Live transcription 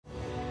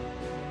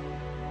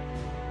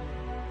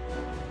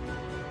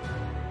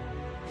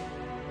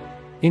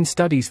In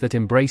studies that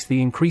embrace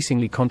the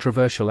increasingly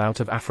controversial out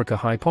of Africa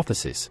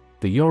hypothesis,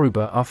 the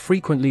Yoruba are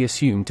frequently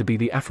assumed to be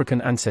the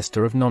African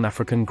ancestor of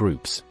non-African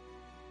groups.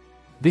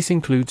 This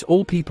includes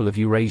all people of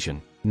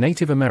Eurasian,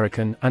 Native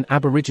American and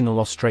Aboriginal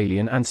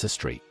Australian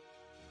ancestry.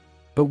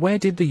 But where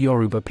did the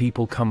Yoruba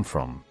people come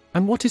from,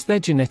 and what is their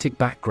genetic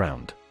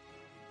background?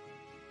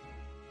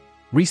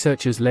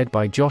 Researchers led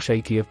by Josh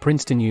Akey of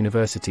Princeton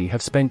University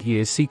have spent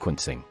years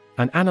sequencing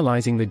and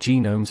analyzing the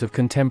genomes of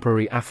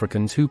contemporary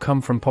Africans who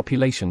come from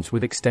populations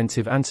with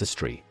extensive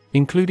ancestry,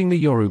 including the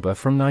Yoruba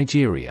from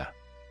Nigeria.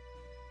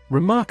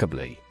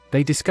 Remarkably,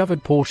 they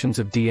discovered portions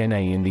of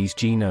DNA in these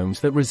genomes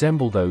that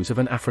resemble those of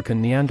an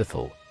African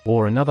Neanderthal,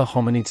 or another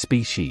hominid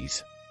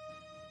species.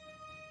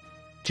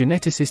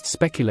 Geneticists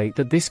speculate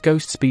that this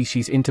ghost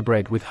species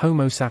interbred with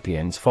Homo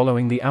sapiens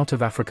following the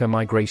out-of-Africa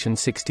migration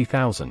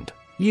 60,000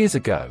 years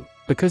ago,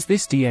 because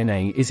this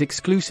DNA is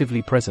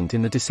exclusively present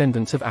in the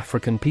descendants of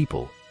African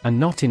people, and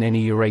not in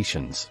any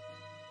Eurasians.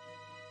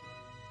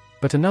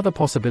 But another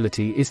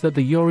possibility is that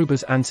the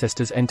Yoruba's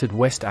ancestors entered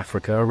West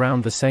Africa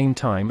around the same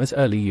time as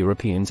early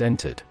Europeans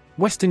entered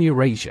Western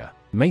Eurasia,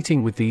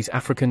 mating with these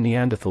African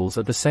Neanderthals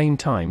at the same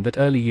time that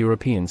early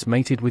Europeans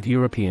mated with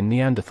European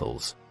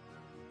Neanderthals.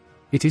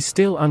 It is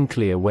still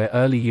unclear where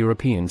early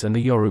Europeans and the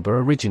Yoruba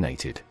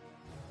originated.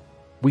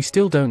 We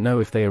still don't know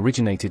if they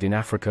originated in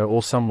Africa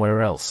or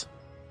somewhere else.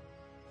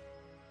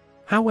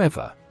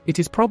 However, it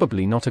is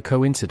probably not a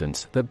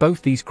coincidence that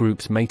both these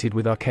groups mated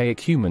with archaic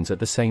humans at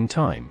the same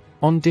time,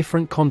 on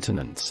different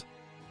continents.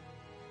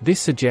 This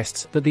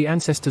suggests that the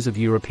ancestors of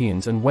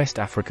Europeans and West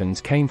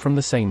Africans came from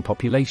the same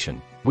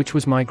population, which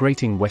was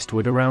migrating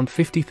westward around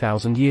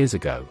 50,000 years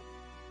ago.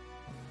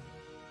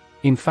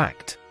 In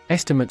fact,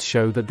 estimates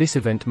show that this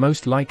event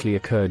most likely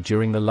occurred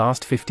during the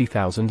last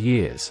 50,000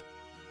 years.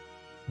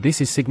 This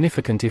is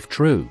significant if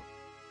true.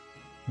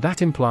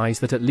 That implies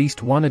that at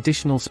least one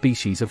additional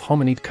species of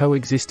hominid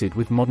coexisted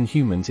with modern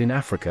humans in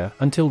Africa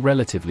until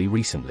relatively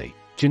recently.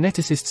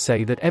 Geneticists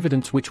say that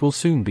evidence which will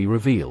soon be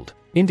revealed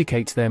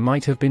indicates there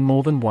might have been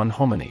more than one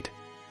hominid.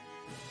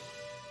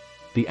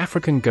 The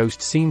African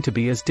ghosts seem to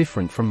be as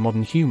different from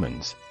modern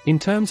humans, in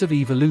terms of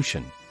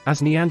evolution,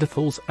 as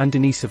Neanderthals and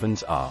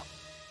Denisovans are.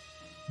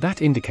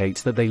 That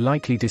indicates that they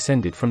likely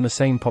descended from the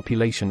same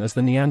population as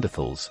the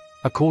Neanderthals,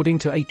 according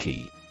to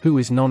Akey, who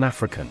is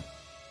non-African.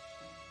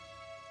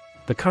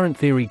 The current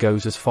theory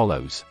goes as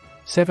follows.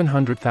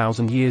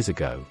 700,000 years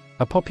ago,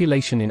 a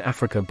population in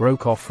Africa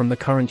broke off from the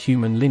current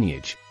human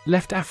lineage,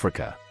 left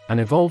Africa, and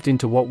evolved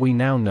into what we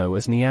now know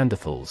as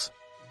Neanderthals.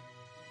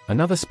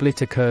 Another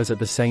split occurs at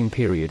the same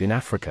period in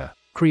Africa,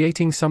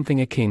 creating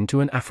something akin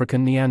to an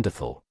African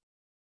Neanderthal.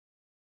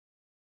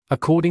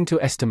 According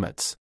to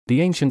estimates,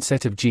 the ancient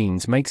set of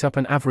genes makes up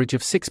an average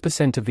of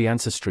 6% of the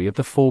ancestry of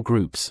the four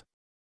groups.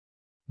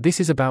 This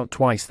is about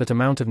twice that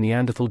amount of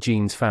Neanderthal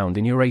genes found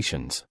in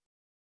Eurasians.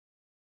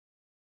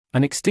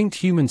 An extinct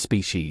human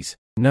species,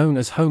 known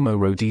as Homo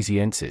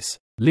rhodesiensis,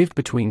 lived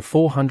between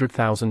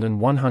 400,000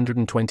 and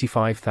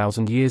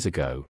 125,000 years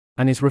ago,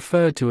 and is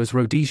referred to as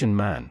Rhodesian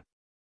man.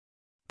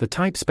 The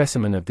type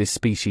specimen of this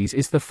species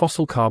is the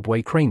fossil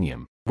Kabwe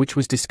cranium, which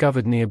was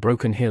discovered near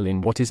Broken Hill in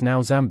what is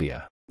now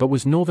Zambia, but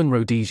was northern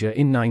Rhodesia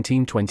in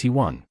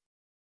 1921.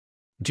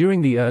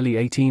 During the early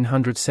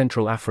 1800s,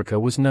 Central Africa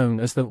was known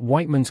as the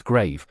White Man's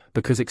Grave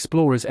because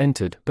explorers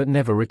entered but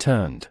never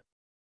returned.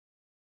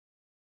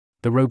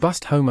 The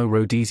robust Homo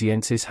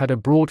rhodesiensis had a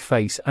broad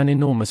face and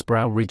enormous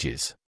brow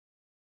ridges.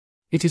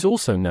 It is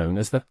also known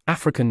as the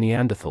African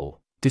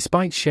Neanderthal,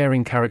 despite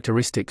sharing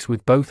characteristics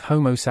with both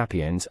Homo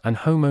sapiens and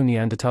Homo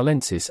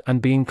neanderthalensis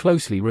and being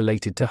closely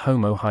related to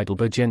Homo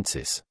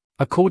heidelbergensis.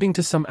 According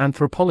to some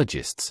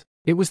anthropologists,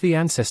 it was the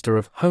ancestor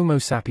of Homo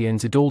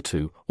sapiens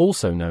idoltu,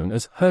 also known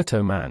as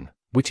Herto man,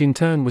 which in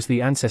turn was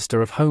the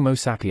ancestor of Homo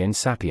sapiens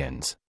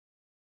sapiens.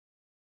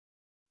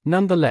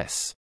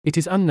 Nonetheless, it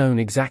is unknown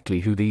exactly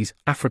who these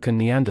African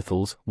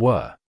Neanderthals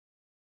were.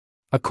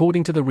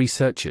 According to the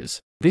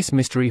researchers, this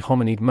mystery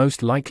hominid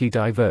most likely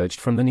diverged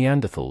from the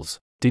Neanderthals,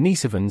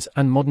 Denisovans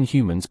and modern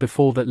humans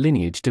before that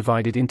lineage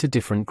divided into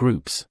different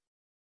groups.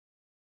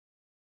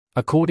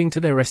 According to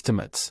their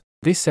estimates,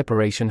 this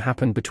separation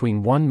happened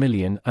between 1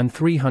 million and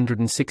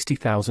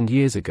 360,000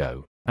 years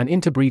ago, and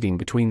interbreeding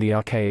between the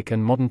archaic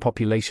and modern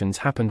populations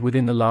happened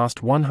within the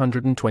last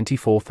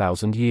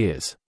 124,000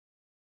 years.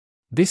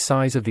 This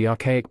size of the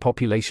archaic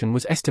population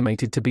was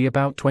estimated to be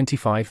about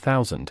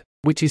 25,000,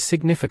 which is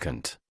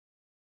significant.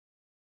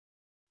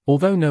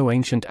 Although no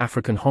ancient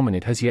African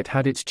hominid has yet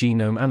had its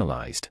genome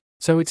analyzed,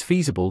 so it's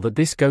feasible that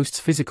this ghost's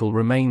physical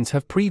remains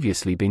have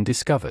previously been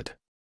discovered.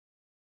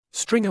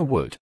 Stringer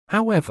would,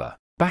 however,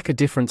 back a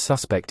different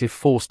suspect if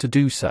forced to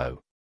do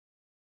so.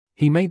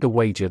 He made the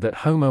wager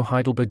that Homo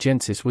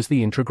heidelbergensis was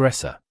the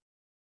introgressor.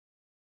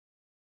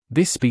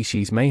 This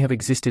species may have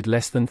existed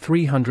less than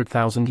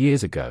 300,000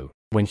 years ago,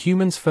 when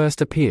humans first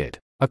appeared,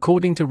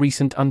 according to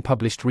recent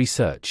unpublished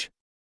research.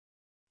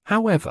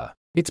 However,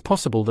 it's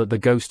possible that the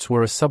ghosts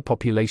were a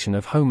subpopulation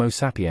of Homo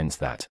sapiens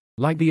that,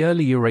 like the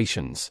early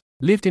Eurasians,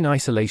 lived in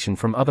isolation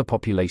from other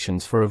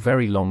populations for a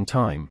very long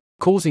time,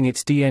 causing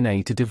its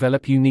DNA to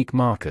develop unique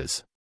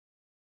markers.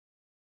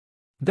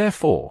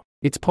 Therefore,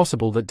 it's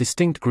possible that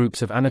distinct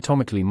groups of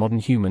anatomically modern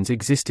humans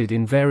existed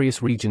in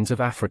various regions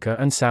of Africa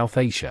and South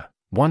Asia,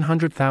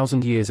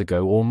 100,000 years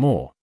ago or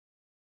more.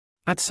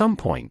 At some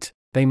point,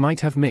 they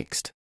might have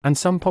mixed, and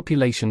some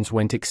populations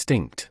went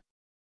extinct.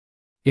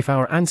 If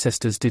our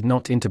ancestors did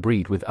not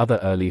interbreed with other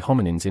early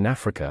hominins in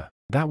Africa,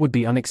 that would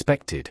be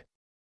unexpected.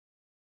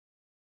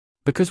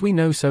 Because we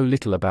know so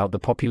little about the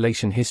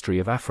population history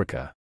of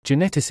Africa,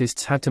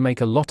 geneticists had to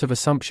make a lot of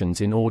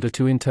assumptions in order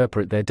to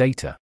interpret their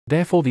data.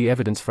 Therefore, the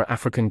evidence for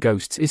African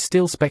ghosts is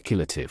still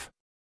speculative.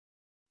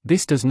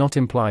 This does not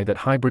imply that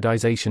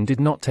hybridization did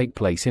not take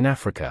place in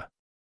Africa.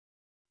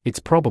 It's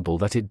probable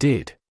that it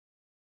did.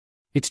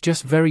 It's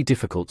just very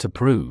difficult to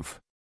prove.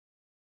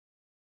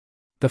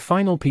 The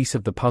final piece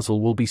of the puzzle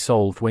will be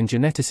solved when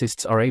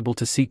geneticists are able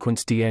to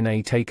sequence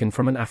DNA taken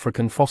from an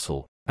African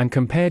fossil, and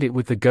compared it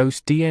with the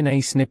ghost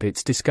DNA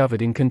snippets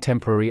discovered in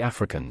contemporary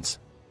Africans.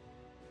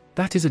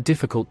 That is a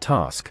difficult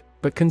task,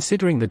 but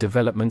considering the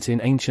developments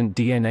in ancient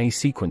DNA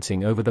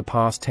sequencing over the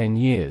past 10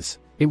 years,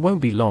 it won't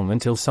be long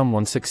until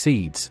someone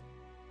succeeds.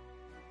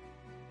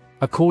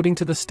 According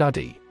to the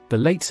study, the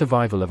late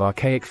survival of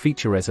archaic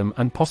featureism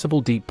and possible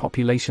deep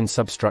population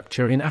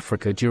substructure in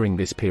Africa during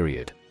this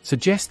period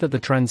suggests that the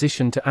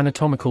transition to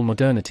anatomical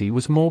modernity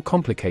was more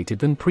complicated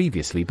than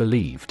previously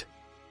believed.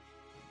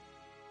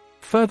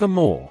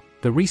 Furthermore,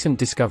 the recent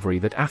discovery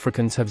that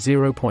Africans have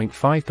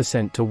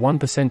 0.5% to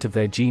 1% of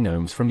their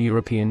genomes from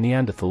European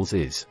Neanderthals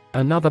is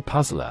another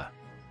puzzler.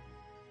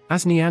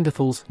 As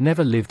Neanderthals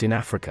never lived in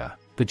Africa,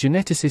 the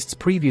geneticists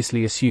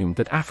previously assumed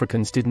that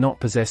Africans did not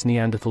possess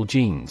Neanderthal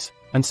genes,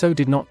 and so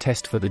did not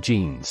test for the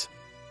genes.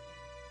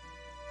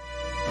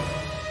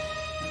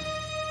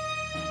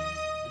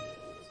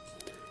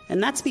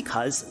 And that's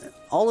because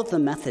all of the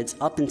methods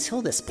up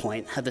until this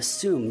point have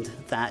assumed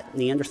that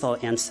Neanderthal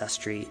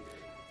ancestry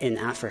in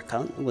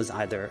Africa was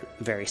either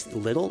very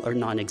little or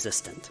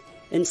non-existent.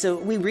 And so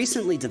we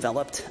recently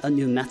developed a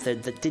new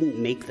method that didn't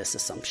make this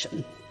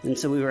assumption. And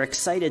so we were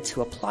excited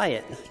to apply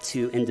it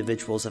to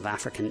individuals of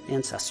African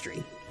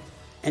ancestry.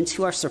 And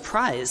to our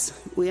surprise,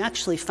 we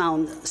actually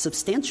found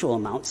substantial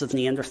amounts of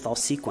Neanderthal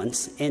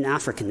sequence in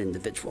African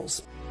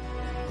individuals.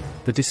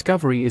 The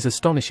discovery is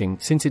astonishing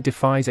since it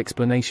defies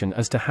explanation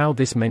as to how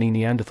this many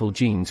Neanderthal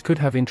genes could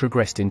have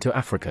introgressed into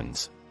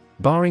Africans,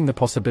 barring the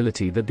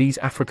possibility that these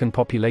African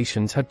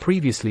populations had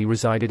previously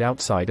resided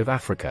outside of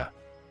Africa.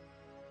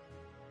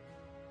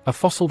 A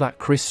fossil that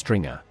Chris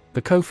Stringer,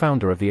 the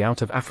co-founder of the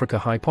Out of Africa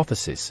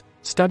hypothesis,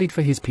 studied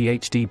for his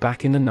PhD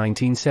back in the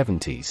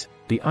 1970s,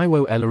 the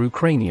Iwo Eleru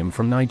cranium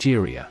from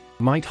Nigeria,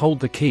 might hold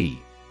the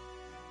key.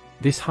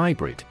 This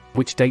hybrid,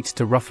 which dates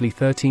to roughly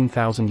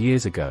 13,000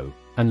 years ago,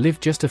 and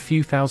lived just a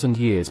few thousand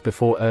years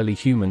before early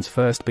humans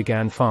first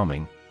began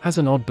farming, has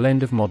an odd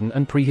blend of modern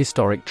and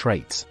prehistoric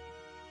traits.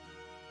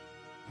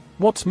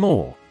 What's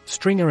more,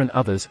 Stringer and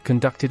others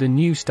conducted a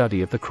new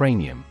study of the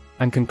cranium,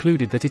 and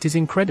concluded that it is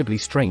incredibly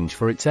strange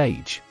for its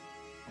age.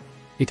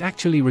 It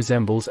actually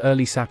resembles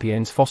early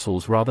sapiens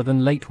fossils rather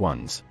than late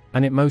ones,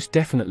 and it most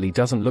definitely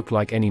doesn't look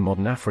like any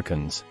modern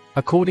Africans,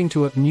 according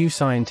to a New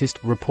Scientist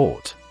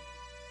report.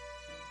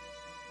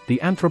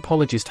 The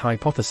anthropologist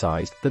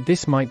hypothesized that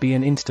this might be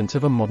an instance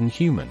of a modern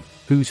human,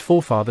 whose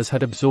forefathers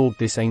had absorbed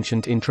this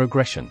ancient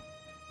introgression.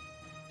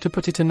 To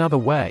put it another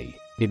way,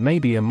 it may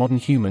be a modern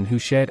human who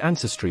shared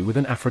ancestry with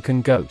an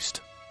African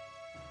ghost.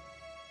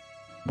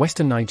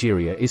 Western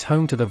Nigeria is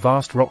home to the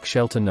vast rock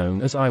shelter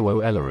known as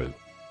Iwo Eleru.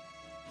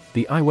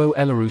 The Iwo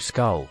Eleru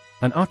skull,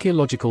 an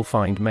archaeological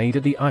find made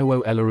at the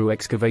Iwo Eleru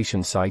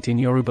excavation site in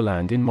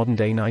Yorubaland in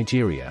modern-day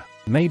Nigeria,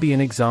 may be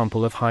an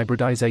example of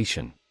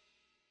hybridization.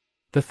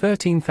 The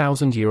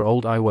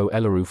 13,000-year-old Iwo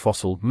Eleru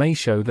fossil may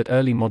show that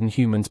early modern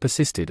humans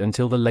persisted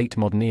until the late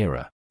modern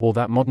era, or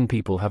that modern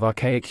people have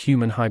archaic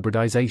human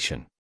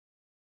hybridization.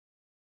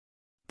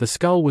 The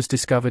skull was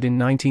discovered in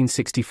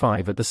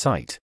 1965 at the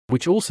site,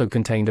 which also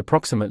contained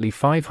approximately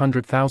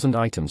 500,000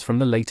 items from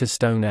the later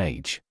Stone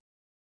Age.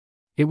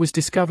 It was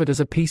discovered as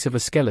a piece of a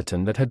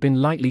skeleton that had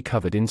been lightly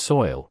covered in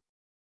soil.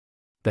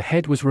 The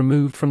head was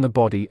removed from the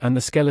body and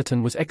the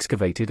skeleton was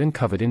excavated and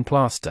covered in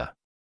plaster.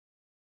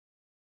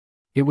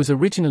 It was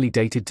originally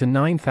dated to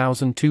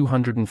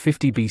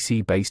 9,250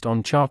 BC based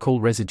on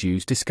charcoal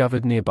residues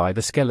discovered nearby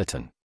the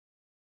skeleton.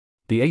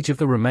 The age of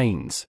the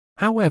remains,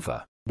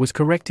 however, was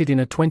corrected in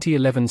a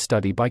 2011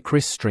 study by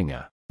Chris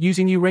Stringer,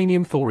 using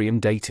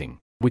uranium-thorium dating,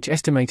 which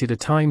estimated a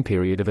time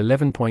period of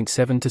 11.7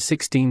 to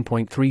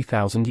 16.3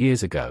 thousand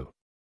years ago.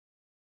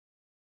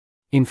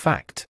 In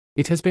fact,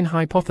 it has been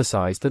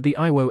hypothesized that the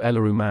Iwo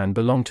Eleru man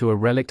belonged to a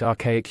relict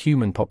archaic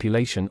human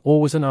population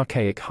or was an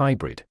archaic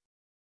hybrid.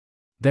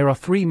 There are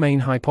three main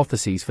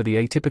hypotheses for the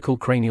atypical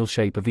cranial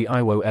shape of the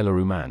Iwo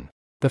Eleru man.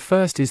 The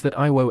first is that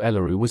Iwo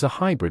Eleru was a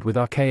hybrid with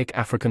archaic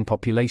African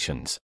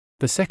populations.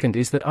 The second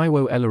is that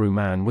Iwo Eleru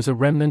man was a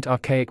remnant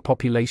archaic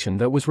population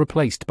that was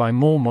replaced by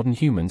more modern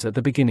humans at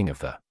the beginning of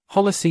the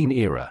Holocene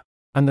era.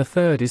 And the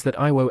third is that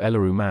Iwo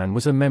Eleru man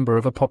was a member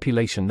of a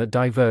population that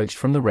diverged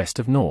from the rest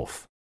of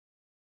North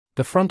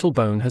the frontal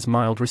bone has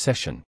mild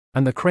recession,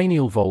 and the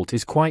cranial vault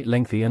is quite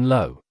lengthy and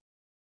low.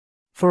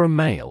 For a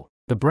male,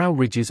 the brow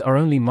ridges are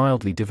only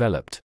mildly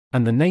developed,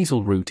 and the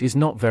nasal root is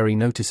not very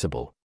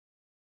noticeable.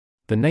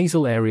 The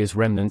nasal area's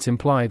remnants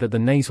imply that the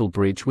nasal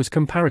bridge was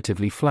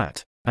comparatively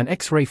flat, and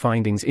X-ray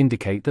findings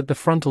indicate that the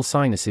frontal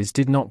sinuses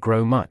did not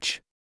grow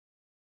much.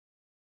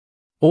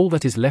 All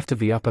that is left of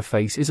the upper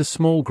face is a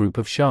small group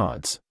of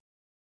shards.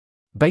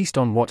 Based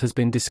on what has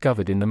been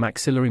discovered in the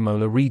maxillary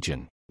molar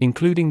region,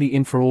 including the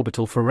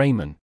infraorbital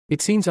foramen,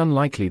 it seems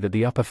unlikely that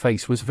the upper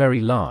face was very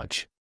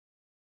large.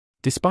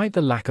 Despite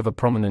the lack of a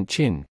prominent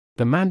chin,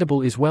 the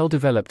mandible is well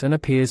developed and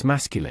appears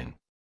masculine.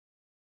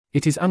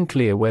 It is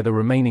unclear where the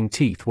remaining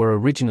teeth were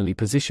originally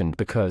positioned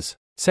because,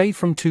 save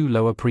from 2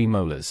 lower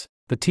premolars,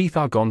 the teeth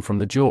are gone from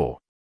the jaw.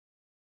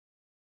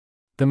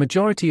 The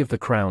majority of the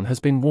crown has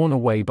been worn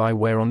away by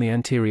wear on the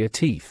anterior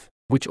teeth,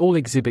 which all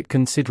exhibit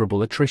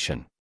considerable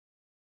attrition.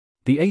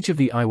 The age of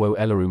the Iwo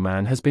Elaru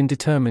man has been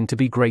determined to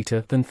be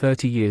greater than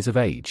 30 years of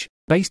age,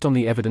 based on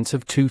the evidence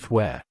of tooth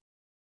wear.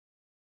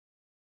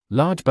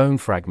 Large bone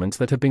fragments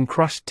that have been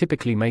crushed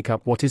typically make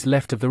up what is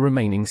left of the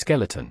remaining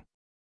skeleton.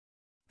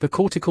 The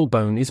cortical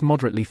bone is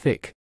moderately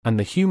thick, and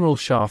the humeral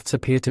shafts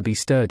appear to be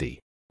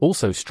sturdy.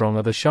 Also strong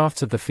are the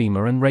shafts of the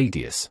femur and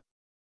radius.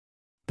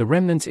 The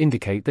remnants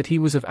indicate that he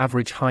was of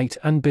average height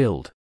and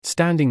build,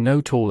 standing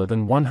no taller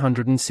than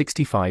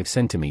 165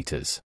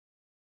 centimeters.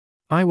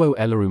 Iwo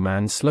Elaru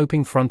man's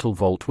sloping frontal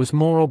vault was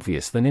more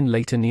obvious than in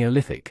later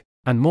Neolithic,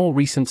 and more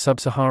recent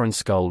sub-Saharan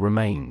skull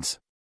remains.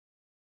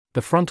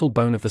 The frontal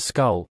bone of the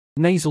skull,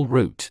 nasal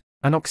root,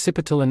 and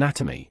occipital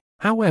anatomy,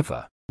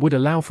 however, would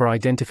allow for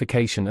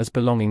identification as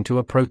belonging to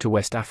a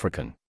Proto-West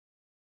African.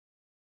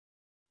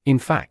 In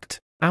fact,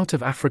 Out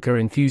of Africa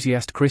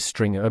enthusiast Chris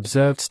Stringer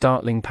observed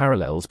startling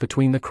parallels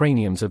between the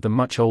craniums of the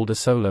much older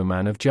Solo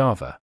man of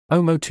Java,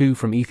 Homo II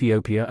from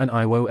Ethiopia and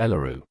Iwo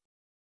Elaru.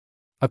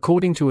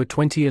 According to a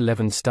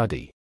 2011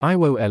 study,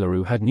 Iwo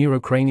Elaru had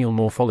neurocranial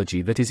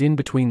morphology that is in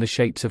between the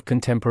shapes of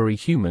contemporary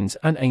humans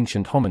and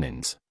ancient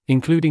hominins,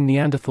 including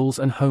Neanderthals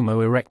and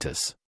Homo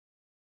erectus.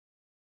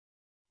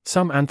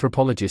 Some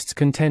anthropologists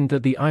contend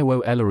that the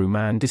Iwo Elaru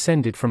man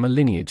descended from a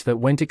lineage that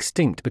went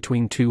extinct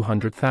between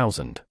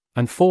 200,000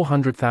 and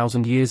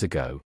 400,000 years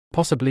ago,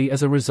 possibly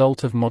as a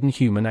result of modern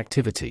human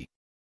activity.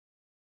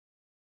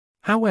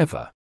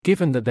 However,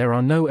 given that there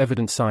are no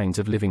evident signs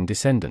of living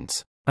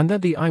descendants, and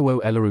that the Iwo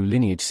Elaru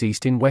lineage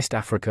ceased in West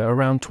Africa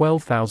around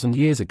 12,000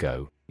 years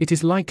ago, it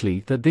is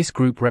likely that this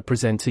group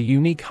represents a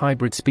unique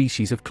hybrid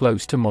species of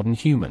close to modern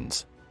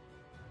humans.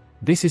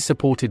 This is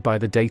supported by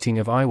the dating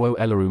of Iwo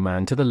Elaru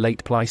man to the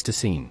late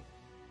Pleistocene.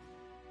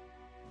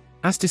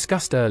 As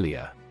discussed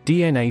earlier,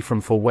 DNA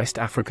from 4 West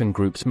African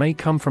groups may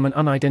come from an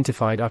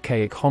unidentified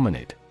archaic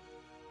hominid.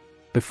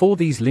 Before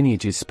these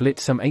lineages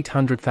split some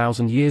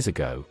 800,000 years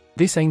ago,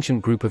 this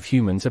ancient group of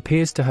humans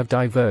appears to have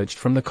diverged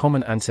from the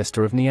common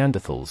ancestor of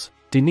Neanderthals,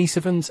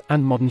 Denisovans,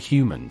 and modern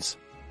humans.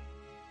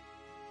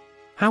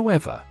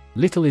 However,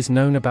 little is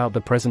known about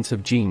the presence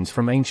of genes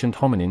from ancient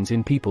hominins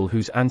in people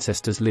whose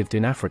ancestors lived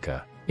in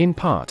Africa, in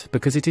part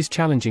because it is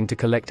challenging to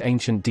collect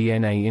ancient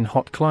DNA in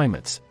hot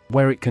climates,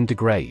 where it can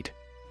degrade.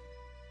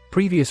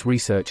 Previous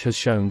research has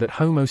shown that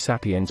Homo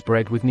sapiens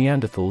bred with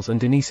Neanderthals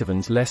and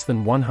Denisovans less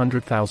than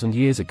 100,000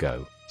 years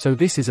ago, so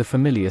this is a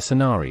familiar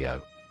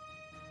scenario.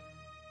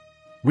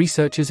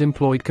 Researchers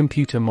employed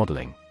computer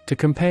modeling to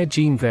compare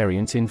gene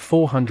variants in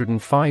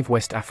 405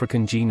 West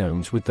African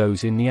genomes with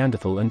those in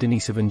Neanderthal and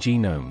Denisovan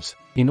genomes,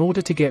 in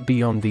order to get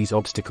beyond these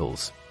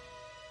obstacles.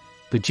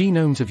 The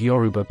genomes of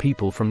Yoruba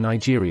people from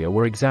Nigeria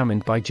were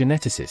examined by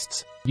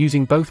geneticists,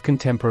 using both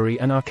contemporary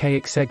and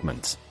archaic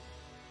segments.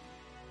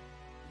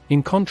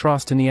 In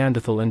contrast to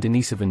Neanderthal and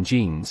Denisovan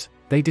genes,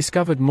 they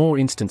discovered more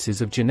instances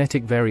of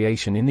genetic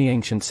variation in the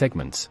ancient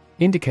segments,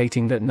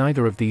 indicating that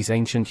neither of these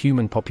ancient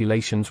human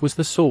populations was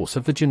the source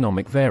of the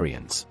genomic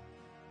variants.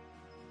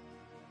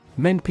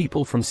 Mende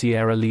people from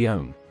Sierra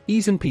Leone,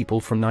 Esan people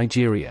from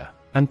Nigeria,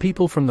 and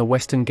people from the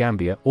Western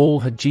Gambia all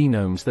had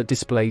genomes that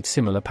displayed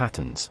similar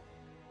patterns.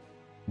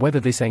 Whether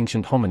this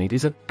ancient hominid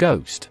is a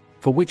ghost,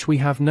 for which we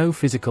have no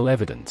physical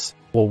evidence,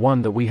 or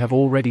one that we have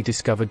already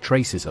discovered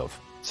traces of,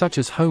 such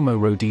as Homo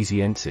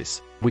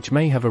rhodesiensis, which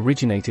may have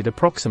originated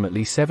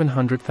approximately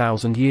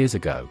 700,000 years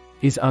ago,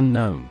 is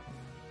unknown.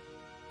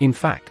 In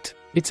fact,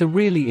 it's a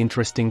really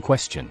interesting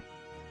question.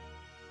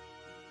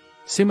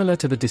 Similar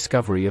to the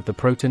discovery of the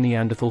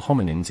proto-Neanderthal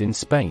hominins in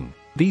Spain,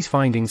 these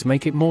findings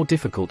make it more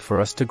difficult for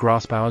us to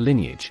grasp our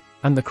lineage,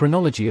 and the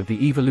chronology of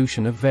the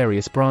evolution of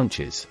various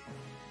branches.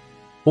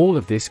 All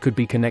of this could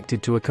be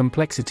connected to a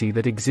complexity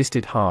that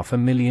existed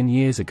 500,000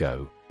 years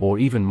ago, or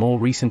even more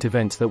recent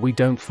events that we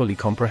don't fully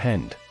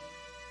comprehend.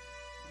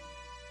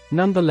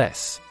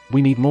 Nonetheless,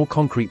 we need more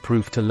concrete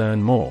proof to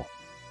learn more.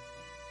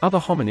 Other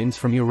hominins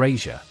from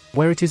Eurasia,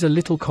 where it is a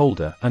little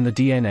colder and the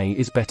DNA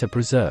is better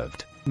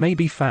preserved, may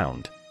be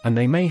found, and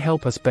they may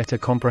help us better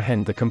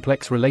comprehend the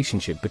complex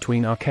relationship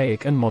between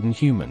archaic and modern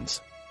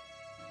humans.